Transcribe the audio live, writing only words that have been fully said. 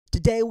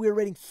Today we are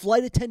rating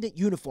flight attendant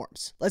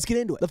uniforms. Let's get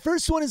into it. The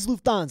first one is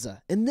Lufthansa,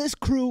 and this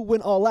crew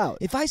went all out.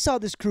 If I saw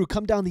this crew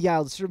come down the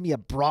aisle to serve me a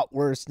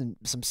bratwurst and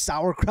some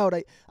sauerkraut,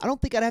 I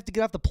don't think I'd have to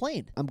get off the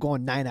plane. I'm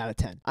going 9 out of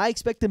 10. I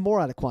expected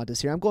more out of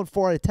Qantas here. I'm going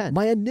 4 out of 10.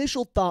 My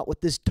initial thought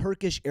with this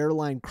Turkish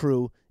airline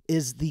crew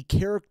is the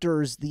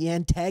characters, the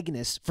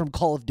antagonists from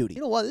Call of Duty.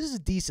 You know what? This is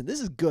decent. This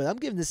is good. I'm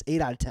giving this 8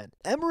 out of 10.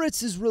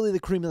 Emirates is really the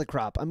cream of the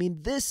crop. I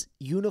mean, this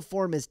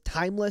uniform is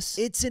timeless.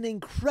 It's an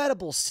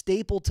incredible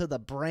staple to the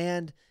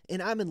brand,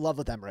 and I'm in love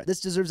with Emirates.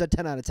 This deserves a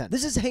 10 out of 10.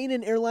 This is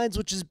Hainan Airlines,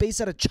 which is based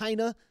out of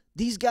China.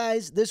 These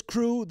guys, this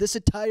crew, this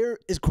attire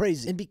is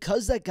crazy. And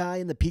because that guy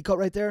in the peacoat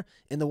right there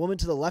and the woman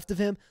to the left of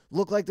him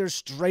look like they're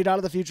straight out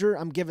of the future,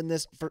 I'm giving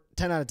this for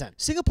 10 out of 10.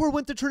 Singapore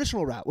went the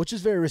traditional route, which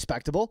is very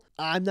respectable.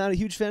 I'm not a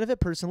huge fan of it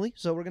personally,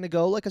 so we're going to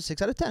go like a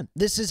 6 out of 10.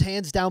 This is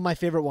hands down my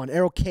favorite one.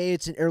 Aerok,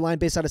 it's an airline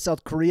based out of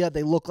South Korea.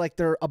 They look like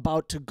they're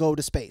about to go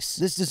to space.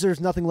 This deserves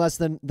nothing less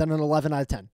than an 11 out of 10.